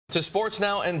To sports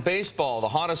now and baseball. The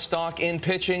hottest stock in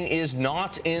pitching is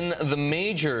not in the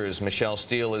majors. Michele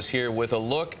Steele is here with a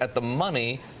look at the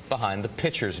money behind the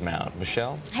pitcher's mound.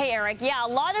 Michele? Hey, Eric. Yeah, a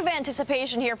lot of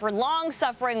anticipation here for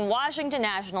long-suffering Washington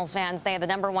Nationals fans. They had the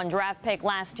 #1 draft pick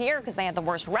last year because they had the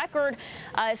worst record.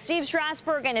 Stephen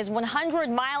Strasburg and his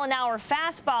 100-mile-an-hour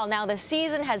fastball. Now the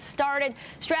season has started.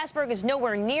 Strasburg is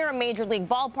nowhere near a major league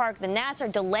ballpark. The Nats are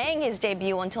delaying his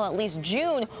debut until at least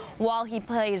June while he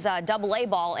plays AA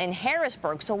ball in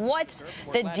Harrisburg. So what's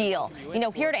the deal? You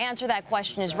know, here to answer that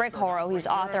question is Rick Horrow. He's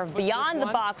author of Beyond the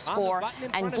Box Score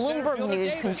and Bloomberg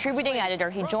News contributing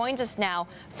editor. He joins us now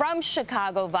from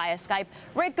Chicago via Skype.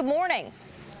 Rick, good morning.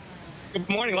 Good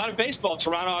morning. A lot of baseball.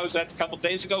 Toronto, I was at a couple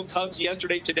days ago. Cubs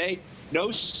yesterday, today. No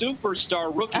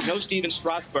superstar rookie, no Stephen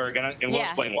Strasburg, and we'll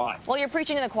explain why. Well, you're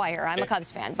preaching to the choir. I'm a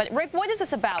Cubs fan. But, Rick, what is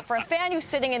this about? For a fan who's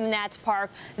sitting in the Nats park,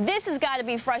 this has got to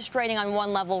be frustrating on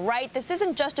one level, right? This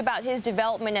isn't just about his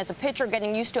development as a pitcher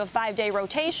getting used to a 5-day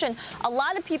rotation. A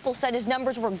lot of people said his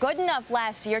numbers were good enough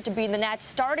last year to be in the Nats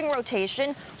starting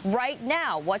rotation right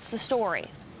now. What's the story?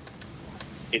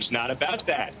 It's not about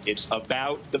that. It's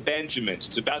about the Benjamins.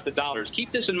 It's about the dollars.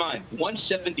 Keep this in mind.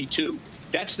 172.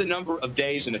 That's the number of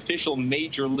days an official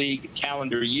major league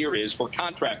calendar year is for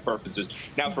contract purposes.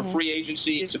 Now, for free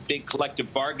agency, it's a big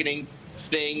collective bargaining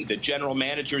thing. The general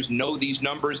managers know these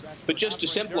numbers. But just to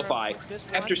simplify,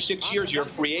 after 6 years, you're a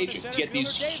free agent. You get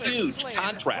these huge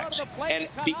contracts. And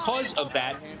because of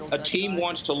that, a team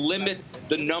wants to limit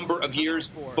the number of years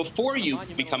before you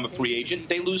become a free agent.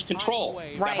 They lose control.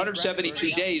 Right.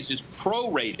 172 days is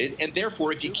prorated, and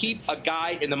therefore, if you keep a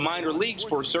guy in the minor leagues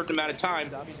for a certain amount of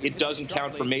time, it doesn't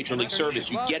count for major league service.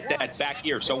 You get that back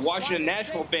here. So Washington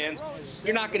National fans,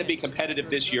 you're not going to be competitive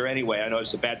this year anyway. I know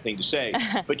it's a bad thing to say,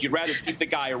 but you'd rather keep the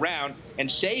guy around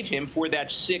and save him for that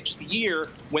 6th year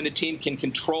when the team can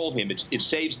control him. It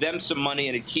saves them some money,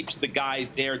 and it keeps the guy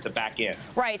there at the back end.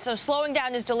 Right, so slowing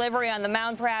down his delivery on the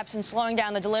mound perhaps and slowing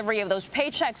down the delivery of those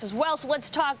paychecks as well. So let's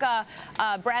talk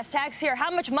brass tacks here.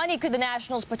 How much money could the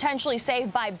Nationals potentially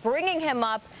save by bringing him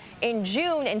up in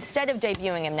June instead of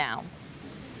debuting him now?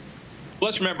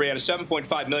 Let's remember, he had a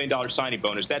 $7.5 million signing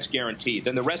bonus. That's guaranteed.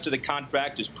 Then the rest of the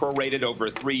contract is prorated over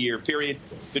a 3-year period.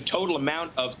 The total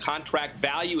amount of contract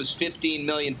value is $15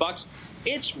 million.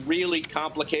 It's really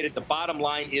complicated. The bottom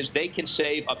line is they can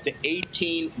save up to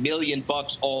 $18 million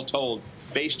all told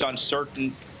based on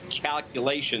certain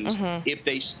calculations if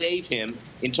they save him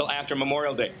until after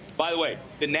Memorial Day. By the way,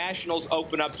 the Nationals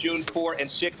open up June 4 and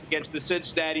 6 against the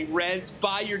Cincinnati Reds.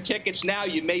 Buy your tickets now.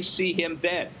 You may see him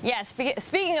then. Yeah,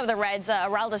 speaking of the Reds,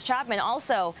 Aroldis Chapman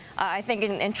also, I think,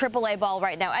 in AAA ball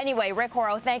right now. Anyway, Rick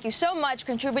Horrow, thank you so much,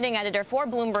 contributing editor for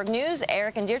Bloomberg News.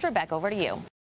 Eric and Deirdre, back over to you.